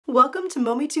Welcome to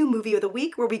Mometu Movie of the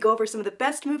Week, where we go over some of the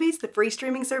best movies the free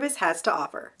streaming service has to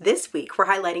offer. This week, we're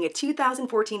highlighting a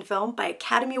 2014 film by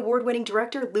Academy Award-winning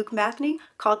director Luke Matheny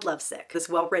called Lovesick. This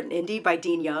well-written indie by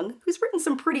Dean Young, who's written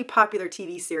some pretty popular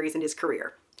TV series in his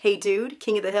career. Hey Dude,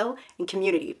 King of the Hill, and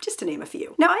Community, just to name a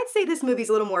few. Now, I'd say this movie's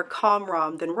a little more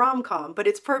com-rom than rom-com, but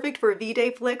it's perfect for a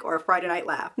V-Day flick or a Friday night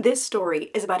laugh. This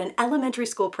story is about an elementary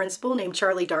school principal named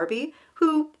Charlie Darby,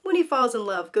 who, when he falls in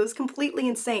love, goes completely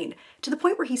insane, to the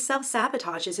point where he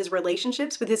self-sabotages his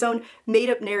relationships with his own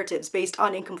made-up narratives based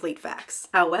on incomplete facts.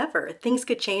 However, things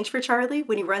could change for Charlie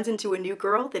when he runs into a new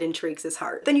girl that intrigues his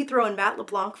heart. Then you throw in Matt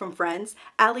LeBlanc from Friends,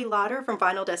 Larter from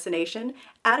Final Destination,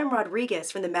 Adam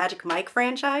Rodriguez from the Magic Mike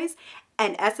franchise,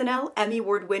 and SNL Emmy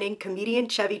Award-winning comedian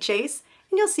Chevy Chase,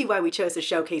 and you'll see why we chose to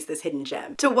showcase this hidden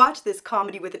gem. To watch this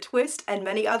comedy with a twist and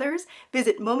many others,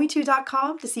 visit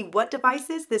Mometu.com to see what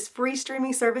devices this free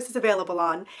streaming service is available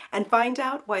on, and find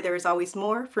out why there is always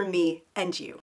more for me and you.